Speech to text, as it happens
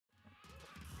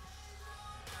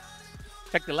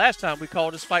fact, the last time we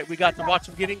called this fight, we got to watch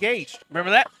him get engaged.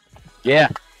 Remember that? Yeah.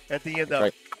 At the end That's of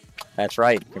right. That's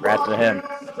right. Congrats to him.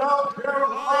 South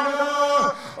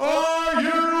Carolina, are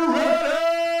you ready?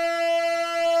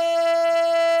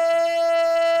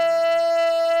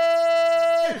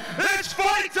 It's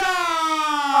fight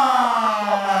time!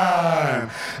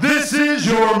 This is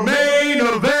your main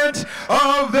event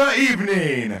of the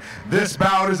evening. This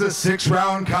bout is a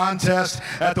 6-round contest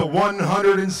at the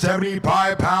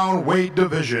 175-pound weight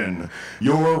division.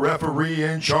 Your referee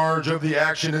in charge of the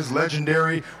action is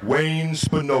legendary Wayne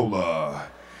Spinola.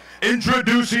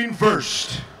 Introducing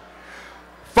first,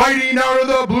 fighting out of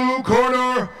the blue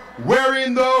corner,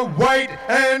 wearing the white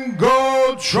and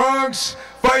gold trunks,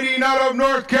 fighting out of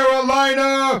North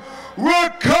Carolina,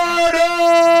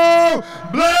 Ricardo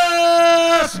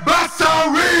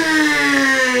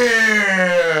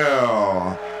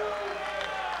Becerril.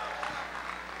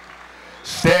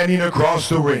 Standing across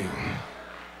the ring,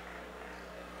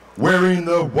 wearing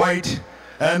the white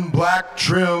and black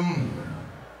trim,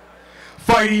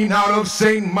 fighting out of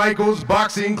St. Michael's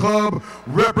Boxing Club,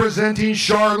 representing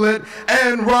Charlotte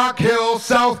and Rock Hill,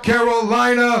 South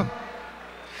Carolina,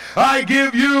 I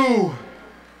give you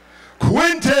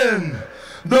Quinton,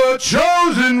 the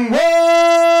chosen one,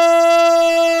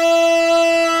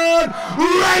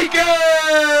 Rankin!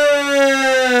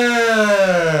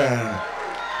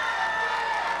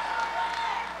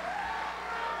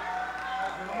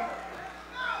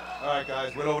 All right,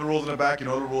 guys, went over the rules in the back. You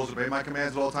know the rules. Obey my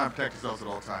commands at all time. Protect yourselves at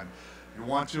all time. If you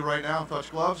want to right now,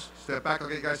 touch gloves. Step back. I'll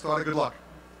get you guys started. Good luck.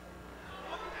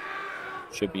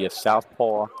 Should be a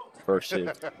southpaw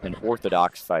versus an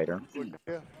orthodox fighter.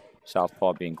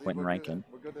 Southpaw being Quinton Rankin.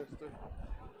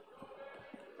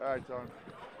 All right, John.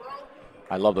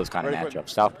 I love those kind of matchups.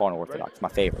 Southpaw and orthodox, my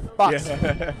favorite. Box.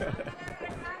 Here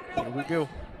we go.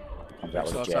 Comes out with a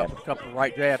Starts jab. out with a couple of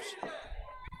right jabs.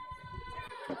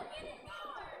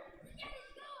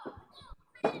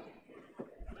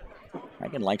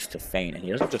 Rankin likes to feint, and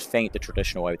he doesn't just feint the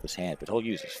traditional way with his hands, but he'll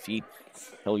use his feet,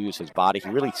 he'll use his body. He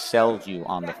really sells you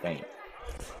on the feint.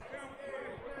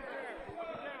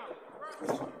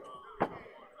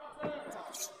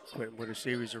 Quinton with a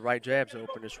series of right jabs to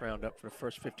open this round up for the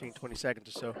first 15, 20 seconds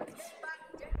or so.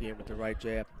 Again with the right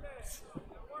jab.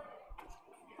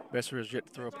 Becerril's yet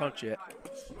to throw a punch yet.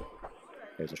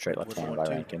 There's a straight left With hand 1, by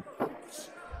 2. Rankin.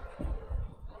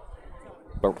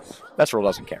 But Becerril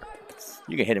doesn't care.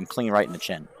 You can hit him clean right in the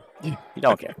chin. You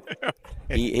don't care.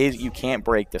 You can't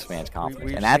break this man's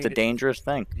confidence, and that's a dangerous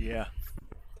thing. Yeah.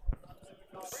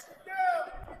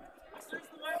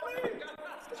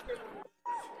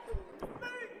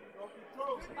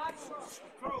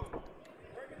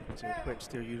 So Quinton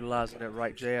still utilizing that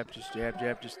right jab, just jab,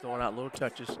 jab, just throwing out little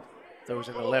touches. Throws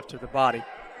in the left to the body.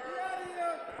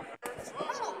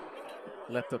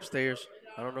 Left upstairs.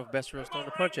 I don't know if Becerril's thrown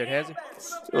the punch yet, has he?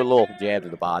 A little jab to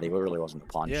the body, but it really wasn't a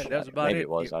punch. Yeah, that was about Maybe it. it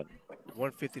was.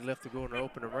 150 left to go in the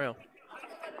opening round.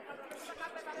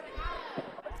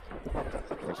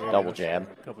 There's a double jab.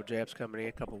 A couple jabs coming in,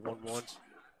 a couple 1-1s.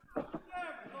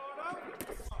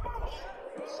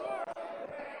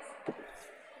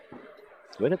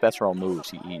 The way that Becerril moves,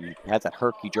 he has that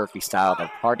herky-jerky style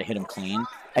that's hard to hit him clean,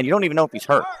 and you don't even know if he's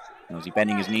hurt. You know, is he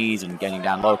bending his knees and getting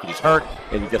down low because he's hurt?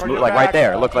 Is he just moved like right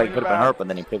there? It looked like he could have been hurt, but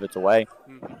then he pivots away.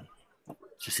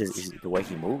 Just the way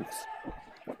he moves.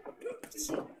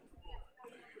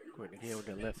 Quinton again with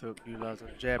that left hook, utilizing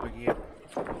the jab again.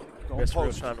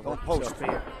 Becerril trying to work himself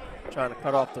in, trying to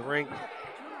cut off the ring.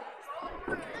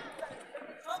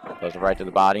 Goes right to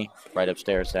the body, right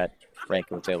upstairs that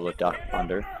Rankin was able to duck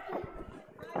under.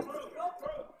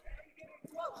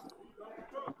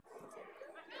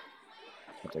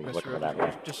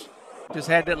 Just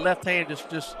had that left hand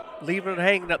just leaving it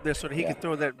hanging up there so that he could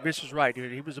throw that vicious right.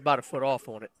 He was about a foot off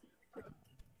on it.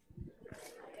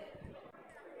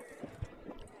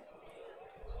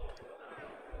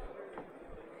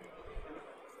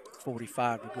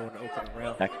 .45 to go in the opening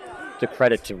round. To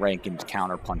credit to Rankin's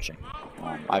counter punching.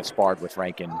 I've sparred with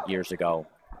Rankin years ago,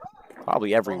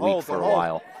 probably every week for a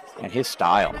while, and his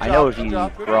style. I know he's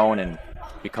grown and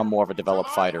become more of a developed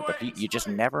fighter, but you just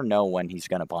never know when he's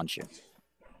going to punch you.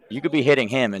 You could be hitting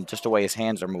him, and just the way his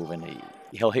hands are moving,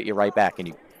 he'll hit you right back, and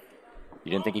you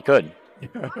didn't think he could.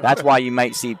 That's why you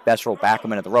might see Becerril back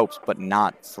him into the ropes, but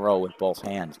not throw with both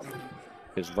hands,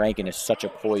 because Rankin is such a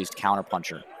poised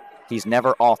counterpuncher. He's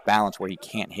never off balance where he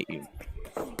can't hit you.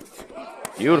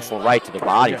 Beautiful right to the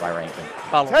body by Rankin.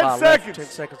 10 seconds. 10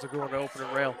 seconds to go in the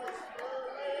opening round.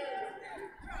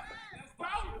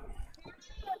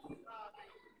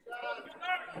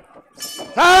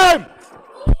 Time!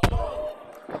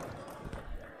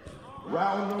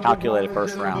 calculated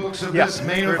first round. Yes,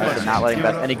 Not letting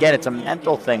Best, and again, it's a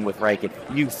mental thing with Rankin.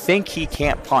 You think he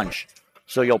can't punch,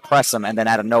 so you'll press him, and then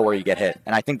out of nowhere you get hit.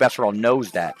 And I think Becerril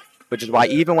knows that, which is why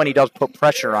even when he does put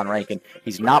pressure on Rankin,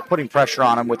 he's not putting pressure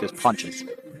on him with his punches.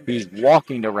 He's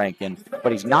walking to Rankin,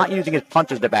 but he's not using his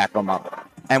punches to back him up.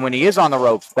 And when he is on the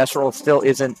ropes, Becerril still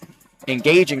isn't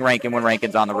engaging Rankin when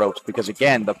Rankin's on the ropes because,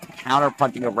 again, the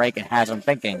counter-punching of Rankin has him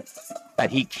thinking that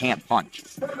he can't punch.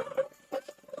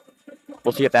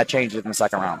 We'll see if that changes in the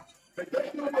second round.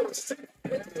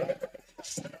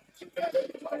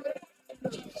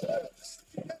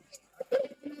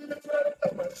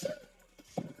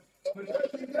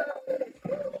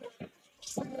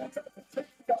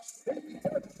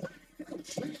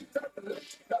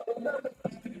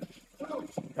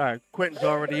 All right, Quinton's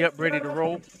already up, ready to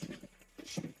roll.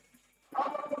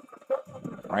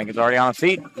 Rankin's already on his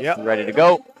feet. Yep. Ready to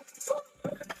go.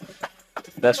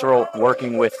 Becerril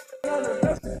working with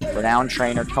renowned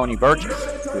trainer Tony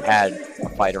Burgess, who had a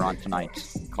fighter on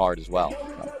tonight's card as well.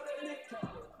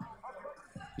 So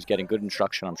he's getting good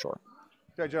instruction, I'm sure.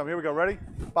 Okay, gentlemen, here we go. Ready?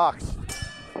 Box.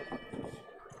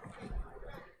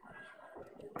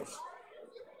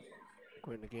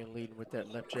 Quinton again leading with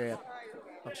that left jab.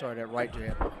 I'm sorry, that right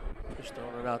jab. Just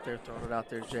throwing it out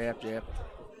there, jab, jab.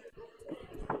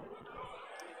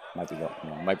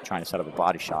 Might be trying to set up a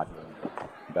body shot.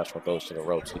 Becerril goes to the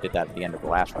ropes. He did that at the end of the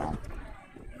last round.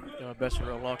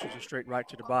 Becerril launches a straight right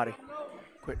to the body.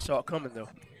 Quinton saw it coming, though.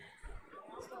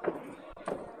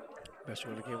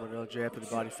 Becerril again with another jab to the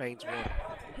body, feigns one.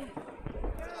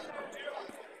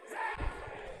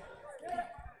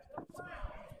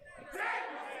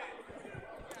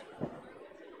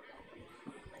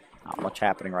 Not much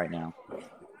happening right now.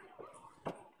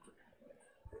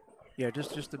 Yeah,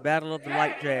 just the battle of the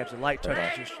light jabs, the light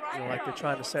touches, just like they're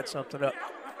trying to set something up.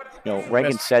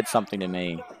 Rankin said something to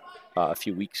me a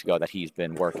few weeks ago that he's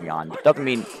been working on. It doesn't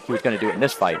mean he was going to do it in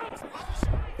this fight,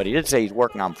 but he did say he's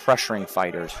working on pressuring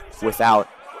fighters without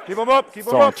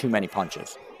throwing too many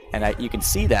punches. And you can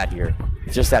see that here.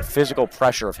 It's just that physical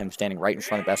pressure of him standing right in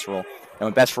front of Becerril.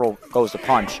 And when Becerril goes to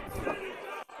punch,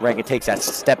 Rankin takes that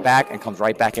step back and comes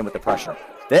right back in with the pressure.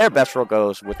 There, Becerril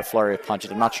goes with the flurry of punches.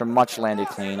 I'm not sure much landed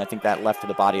clean. I think that left to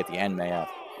the body at the end may have.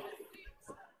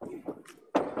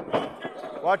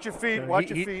 Watch your feet. Watch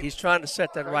your feet. He's trying to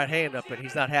set that right hand up, but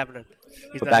he's not having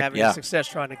any success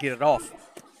trying to get it off.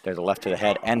 There's a left to the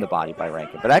head and the body by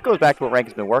Rankin. But that goes back to what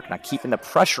Rankin's been working on, keeping the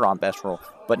pressure on Becerril,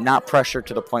 but not pressure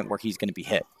to the point where he's going to be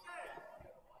hit.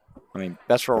 I mean,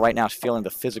 Becerril right now is feeling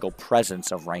the physical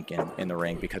presence of Rankin in the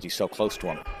ring because he's so close to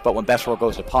him. But when Becerril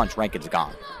goes to punch, Rankin's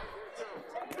gone.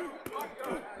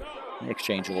 They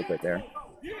exchange a little bit there.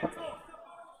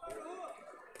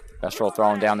 Becerril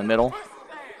throwing down the middle.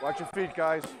 Watch your feet,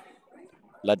 guys.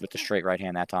 Led with the straight right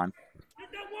hand that time.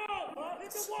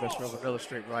 Becerril with another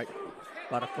straight right.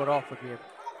 About to put off again.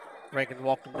 Rankin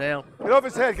walked him down. Get off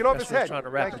his head. Get off his head. Trying to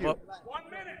wrap him up.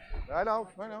 I know.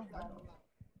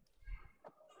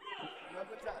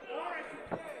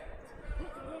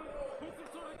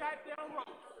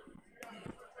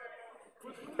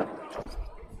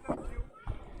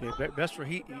 Yeah,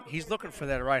 Becerril, he's looking for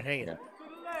that right hand.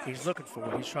 He's looking for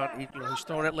it. He's trying. He's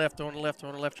throwing that left, throwing the left,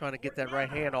 trying to get that right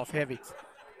hand off heavy,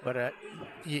 but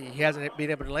he hasn't been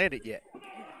able to land it yet.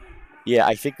 Yeah,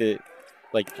 I think that,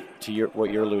 to what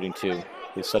you're alluding to,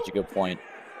 is such a good point.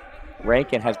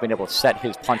 Rankin has been able to set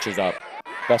his punches up.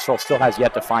 Becerril still has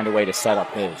yet to find a way to set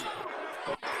up his.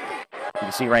 You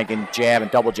can see Rankin jab and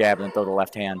double jab and then throw the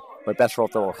left hand. But Becerril will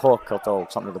throw a hook, he'll throw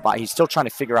something to the body. He's still trying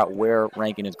to figure out where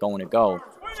Rankin is going to go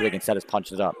so he can set his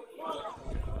punches up.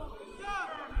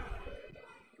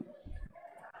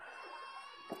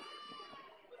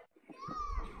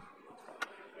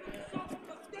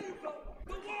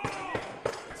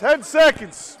 Ten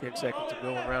seconds. 10 seconds to go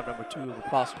in round number 2 of a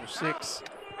possible 6.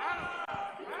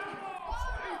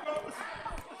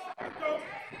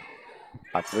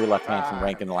 About 3 left hands from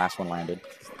Rankin, the last one landed.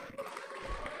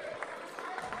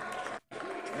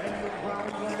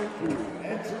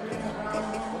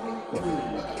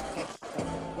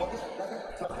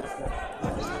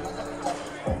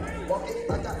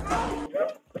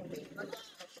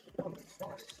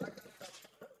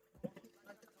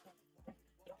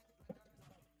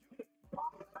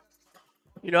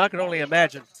 I can only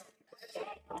imagine.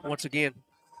 Once again,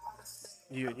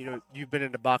 you've been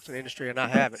in the boxing industry and I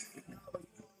haven't.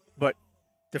 But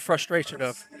the frustration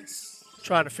of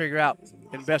trying to figure out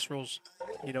in Becerril's,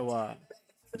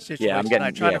 situation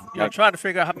tonight, trying to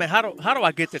figure out, how do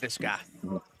I get to this guy?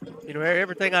 You know,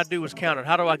 everything I do is counted.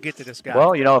 How do I get to this guy?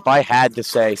 Well, you know, if I had to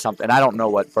say something, I don't know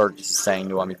what Burgess is saying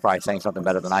to him. He's probably saying something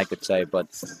better than I could say. But,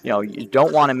 you know, you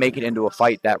don't want to make it into a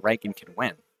fight that Rankin can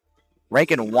win.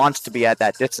 Rankin wants to be at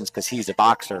that distance because he's a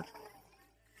boxer.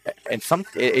 And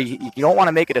you don't want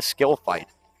to make it a skill fight.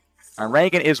 And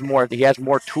Rankin is more, he has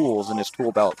more tools in his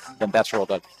tool belt than Becerril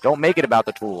does. Don't make it about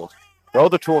the tools. Throw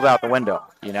the tools out the window.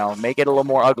 You know, make it a little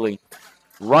more ugly.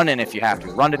 Run in if you have to.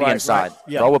 Run to the inside. Right.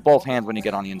 Yeah. Throw with both hands when you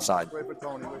get on the inside. Wait for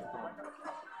Tony.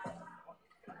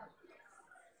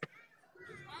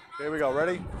 Here we go.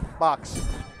 Ready? Box.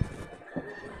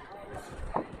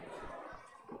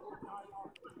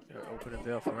 Open the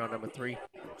bell for round number 3.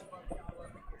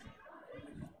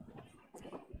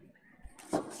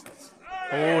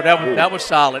 Oh, that was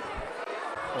solid.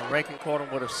 And Rankin caught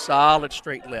him with a solid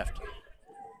straight left.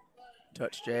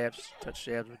 Touch jabs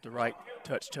with the right.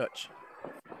 Touch.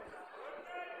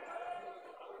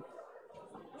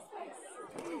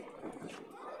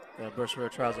 Now Becerril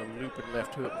tries a looping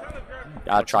left hook.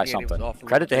 Gotta try something.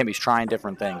 Credit to him, he's trying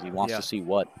different things. He wants to see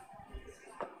what's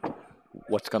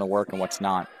going to work and what's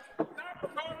not.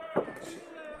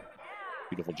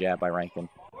 Beautiful jab by Rankin.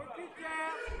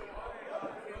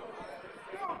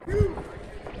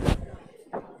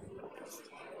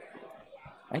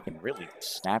 Rankin really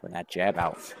snapping that jab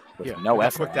out with no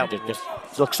effort. It just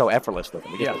looks so effortless with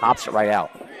him. He just pops it right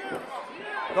out.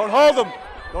 Don't hold him.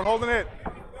 Don't hold him hit.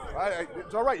 Right,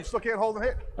 it's all right. You still can't hold him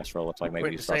hit. Becerril looks like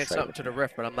maybe he's saying frustrated. something to the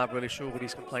ref, but I'm not really sure what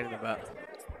he's complaining about.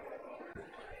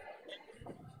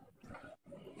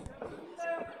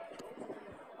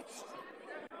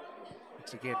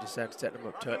 Once again, just setting him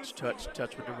up. Touch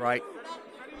with the right.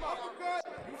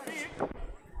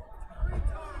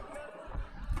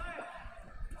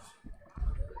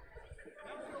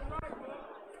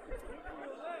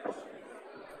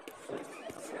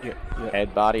 Yeah.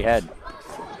 Head, body, head.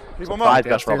 Surprised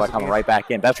Becerril by coming right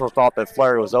back in. Becerril thought the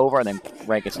flurry was over, and then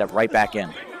Rankin stepped right back in.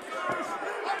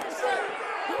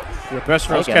 Yeah,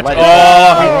 Becerril's catch.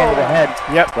 Hand to the head.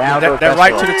 Yep, that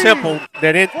right to the temple.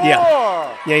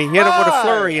 Yeah, he hit him with a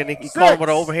flurry, and he caught him with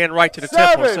an overhand right to the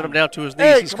temple and sent him down to his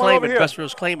knees. He's claiming,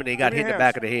 Becerril's claiming he got hit in the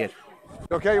back of the head.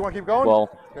 Okay, you want to keep going? Well,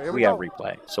 okay, we have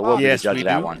replay, so we'll be the judge of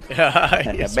that one.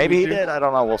 Yes, maybe he did. I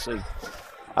don't know. We'll see.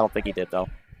 I don't think he did, though.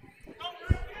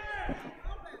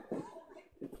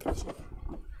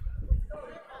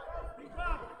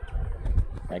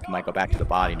 Rankin might go back to the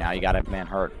body now. You got a man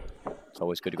hurt. It's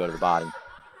always good to go to the body.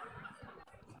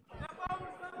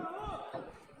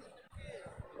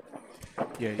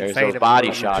 Yeah, there's those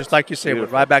body shots. Just like you said,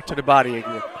 went right back to the body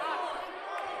again.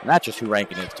 And that's just who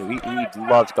Rankin is, too. He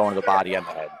loves going to the body and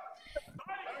the head.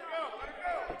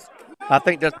 I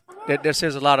think that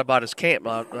says a lot about his camp.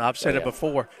 I've said it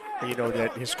before, you know,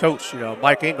 that his coach, you know,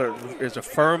 Mike Engler, is a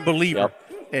firm believer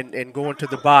in going to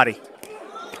the body.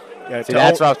 Yeah, see,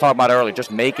 that's what I was talking about earlier.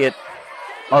 Just make it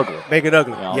ugly. Make it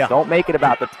ugly, you know? Don't make it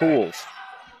about the tools.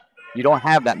 You don't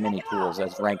have that many tools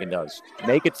as Rankin does.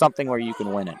 Make it something where you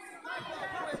can win it.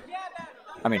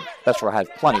 I mean, Becerril has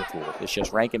plenty of tools. It's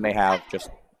just Rankin may have just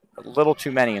a little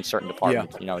too many in certain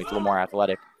departments. You know, he's a little more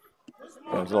athletic.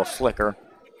 You know, he's a little slicker.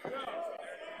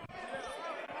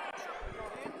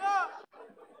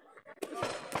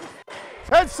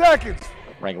 Ten seconds.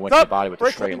 Rankin went to the body with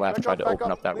the straight left, tried to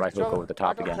open up that right hook over the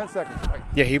top again. 10 seconds.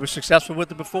 Yeah, he was successful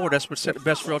with it before. That's what sent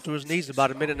Becerril to his knees about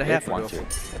a minute and a half ago.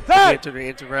 Into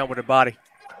the round with the body.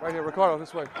 Right here, Ricardo,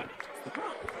 this way.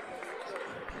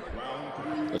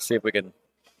 Let's see if we can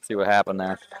see what happened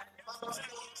there.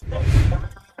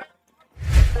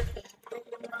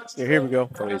 Yeah, here we go.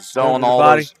 So he's throwing all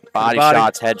those body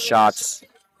shots, head shots.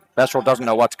 Becerril doesn't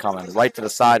know what's coming. Right to the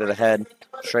side of the head,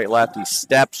 straight left. He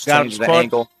steps, changes the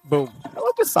angle. Boom. I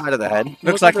like the side of the head.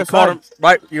 Looks like he caught him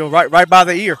right by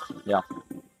the ear. Yeah.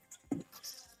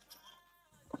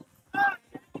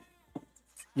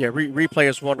 Yeah, replay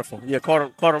is wonderful. Yeah,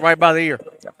 caught him right by the ear.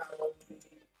 Yep.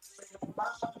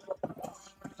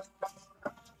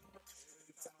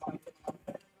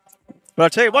 But I'll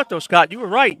tell you what, though, Scott, you were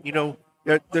right. You know,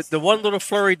 the one little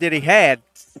flurry that he had,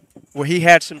 where he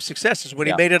had some successes when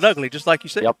he made it ugly, just like you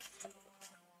said. Yep.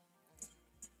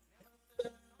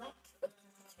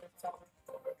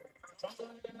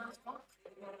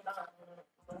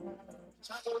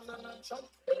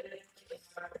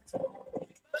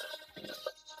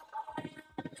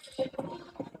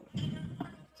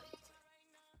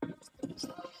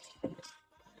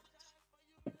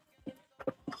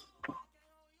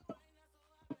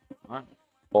 All right.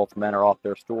 Both men are off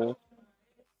their stool.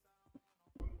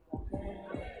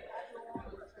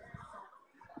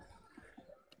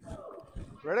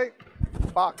 Ready?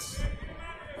 Box.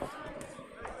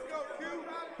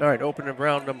 All right, opening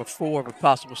round number 4 of a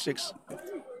possible 6.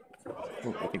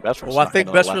 Ooh, I think Becerril I think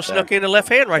Becerril snuck in the left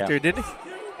hand right there, didn't he?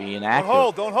 Being Don't active.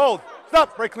 hold, don't hold.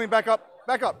 Stop, break clean, back up,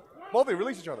 back up. Both of you,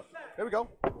 release each other. There we go,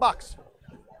 box.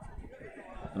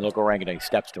 And look, Rankin, he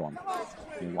steps to him.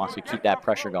 He wants to keep that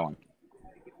pressure going.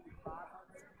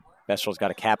 Becerril's got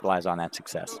to capitalize on that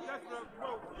success.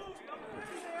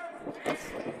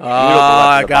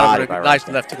 I got him with a nice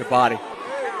left to the body.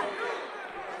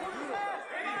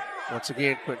 Once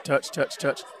again, quick touch, touch,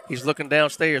 touch. He's looking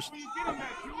downstairs.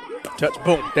 Touch,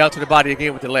 boom, down to the body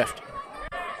again with the left.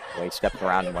 The way he stepped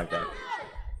around him like that.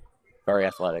 Very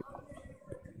athletic.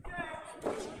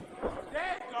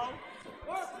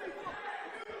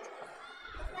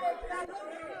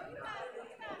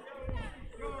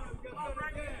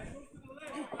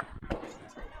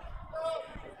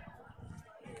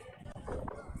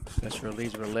 Becerril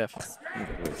leads with a left.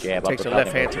 Jab Takes a uppercut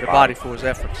left hand to the body for his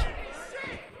efforts.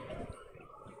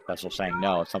 Becerril saying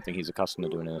no. It's something he's accustomed to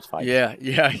doing in his fight. Yeah.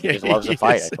 He just loves to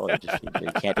fight. I told you,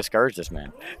 you can't discourage this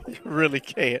man. You really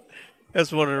can't.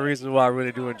 That's one of the reasons why I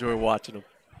really do enjoy watching him.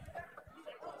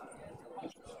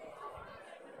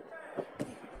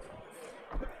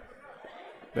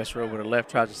 Becerril with a left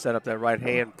tries to set up that right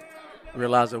hand.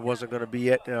 Realized it wasn't going to be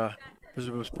it because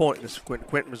it was pointless.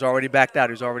 Quinton was already backed out.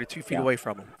 He was already 2 feet away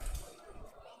from him.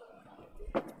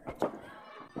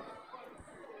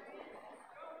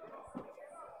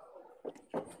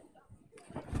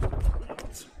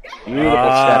 Beautiful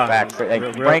step back.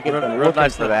 Rankin's been real looking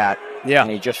nice for that. Yeah.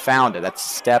 And he just found it. That's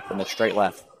step and the straight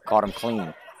left. Caught him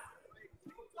clean.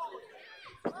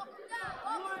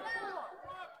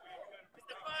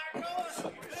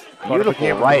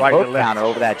 Beautiful right hook counter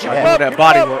over that jab. That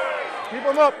body work. Keep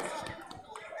him up.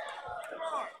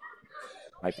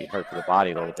 Might be hurt to the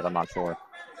body a little bit. I'm not sure.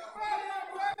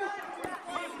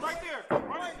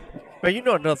 Man, you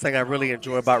know another thing I really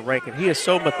enjoy about Rankin? He is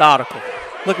so methodical.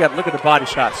 Look at the body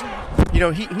shots. You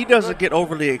know, he doesn't get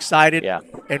overly excited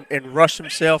and rush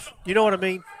himself. You know what I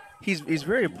mean? He's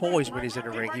very poised when he's in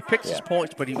the ring. He picks his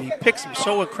points, but he picks them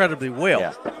so incredibly well.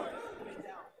 Yeah.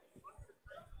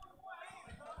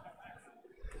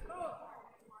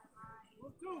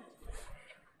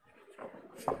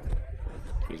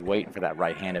 He's waiting for that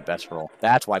right hand at Becerril.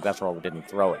 That's why Becerril didn't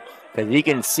throw it. Because he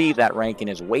can see that Rankin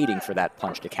is waiting for that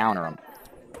punch to counter him.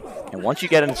 And once you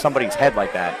get into somebody's head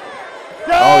like that, he's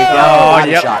down with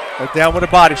a body shot. Down with a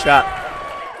body shot.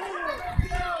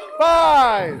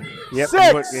 5, Yep,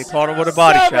 6, he caught him with a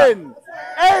body 7,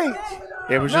 8.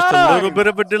 There was just a little bit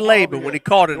of a delay, but when he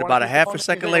caught it, about a half a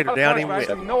second later, down he went.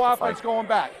 No offense going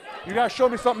back. You got to show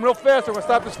me something real fast or we'll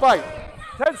stop this fight.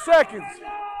 10 seconds.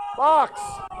 Box.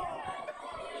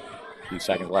 2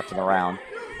 seconds left in the round.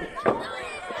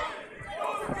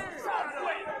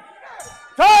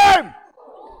 Time!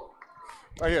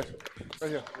 Right here.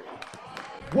 Right here.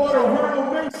 What a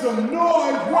round, make some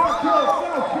noise, Rockville,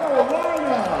 South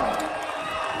Carolina.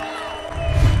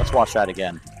 Let's watch that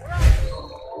again.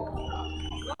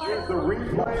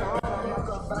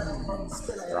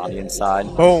 They're on the inside.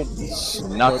 Boom.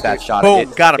 Snuck that shot. Boom.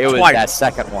 Got him it twice. Was that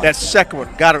second one. That second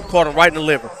one. Caught him right in the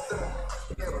liver.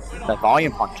 That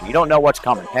volume punch. You don't know what's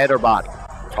coming, head or body.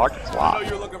 It's hard to block.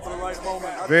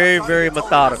 Very, very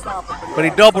methodical. But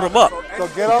he doubled him up. So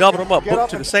He doubled him up, both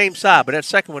to the same side. But that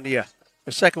second one, the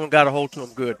second one got a hold to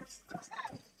him good.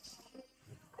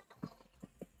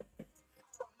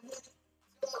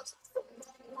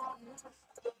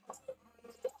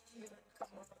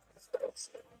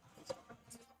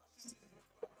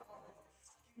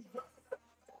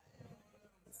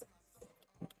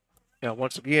 Now,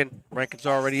 once again, Rankin's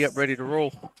already up, ready to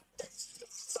roll.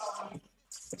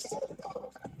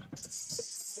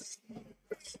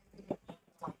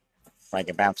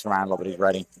 Rankin bouncing around a little bit. He's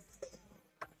ready.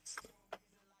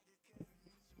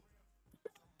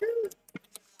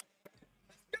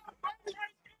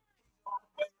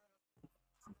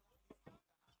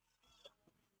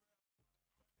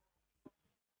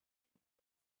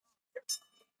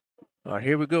 All right,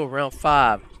 here we go, round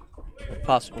 5,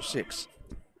 possible 6.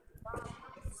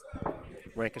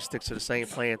 Rankin sticks to the same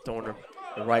plan, throwing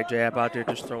the right jab out there,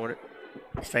 just throwing it.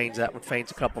 Feigns that one, feigns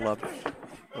a couple of them.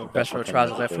 Becerril tries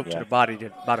a left hook to the body,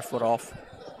 then about a foot off.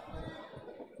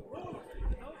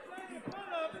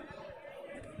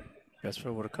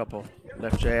 Becerril with a couple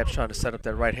left jabs, trying to set up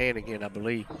that right hand again, I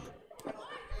believe.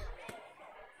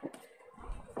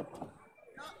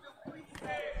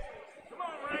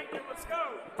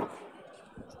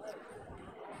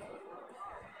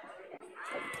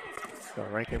 So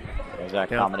Rankin. There's that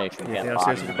combination again.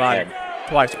 Downstairs to the body.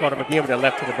 Twice, caught him again with that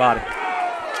left to the body.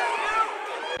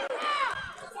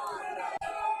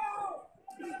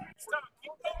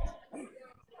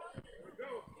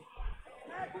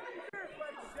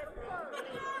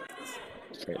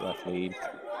 lead.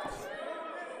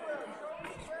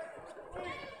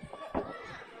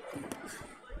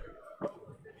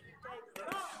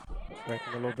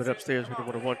 Rankin a little bit upstairs. We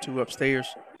would have 1-2 upstairs.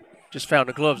 Just found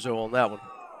the gloves though on that one.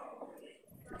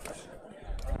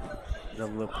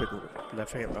 Another little quick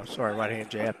left hand, sorry, right hand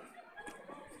jab.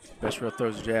 Becerril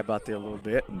throws the jab out there a little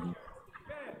bit.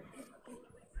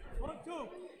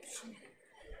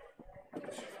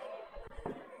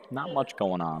 Not much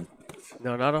going on.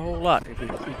 No, not a whole lot. He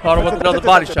caught him with another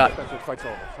body shot.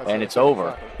 And it's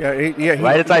over. Yeah,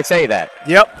 right as I say that.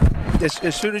 Yep.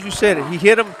 As soon as you said it, he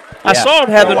hit him. I saw him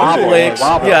have the noodle legs.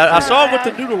 Yeah, I saw him with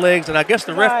the noodle legs, and I guess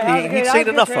the ref, he'd seen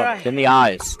enough of it. In the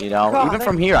eyes, you know. Even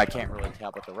from here, I can't really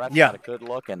tell, but the refs got a good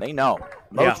look, and they know.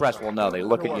 Most refs will know. They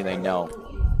look at you, they know.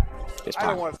 This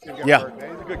time. Yeah.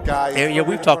 He's a good guy. And yeah,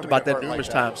 we've talked about that numerous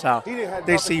times, how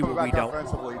they see what we don't,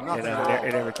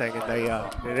 and everything. And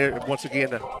they, once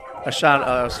again, a show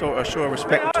of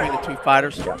respect between the two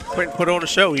fighters. Quinton put on a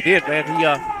show. He did, man.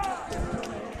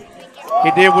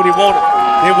 He did what he wanted.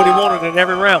 Did what he wanted in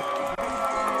every round.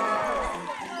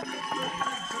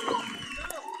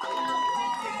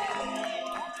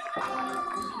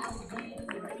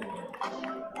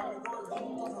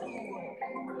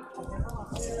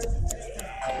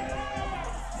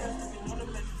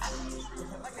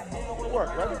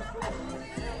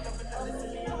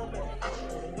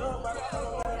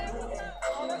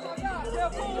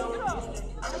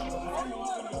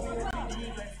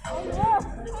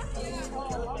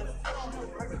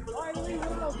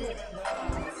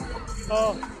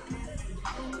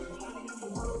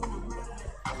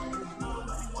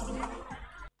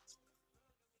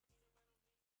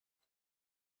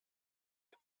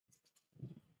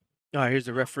 All right, here's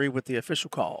the referee with the official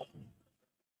call.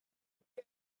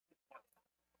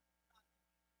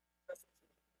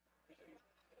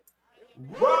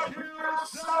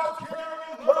 South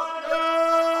Carolina!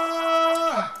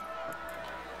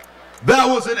 That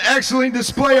was an excellent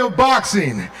display of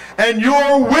boxing, and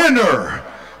your winner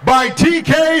by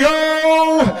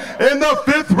TKO in the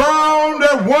 5th round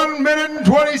at 1 minute and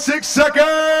 26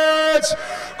 seconds,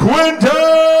 Quinton,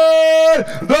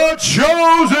 the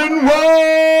Chosen One,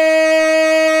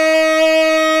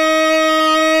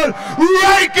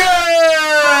 Rankin!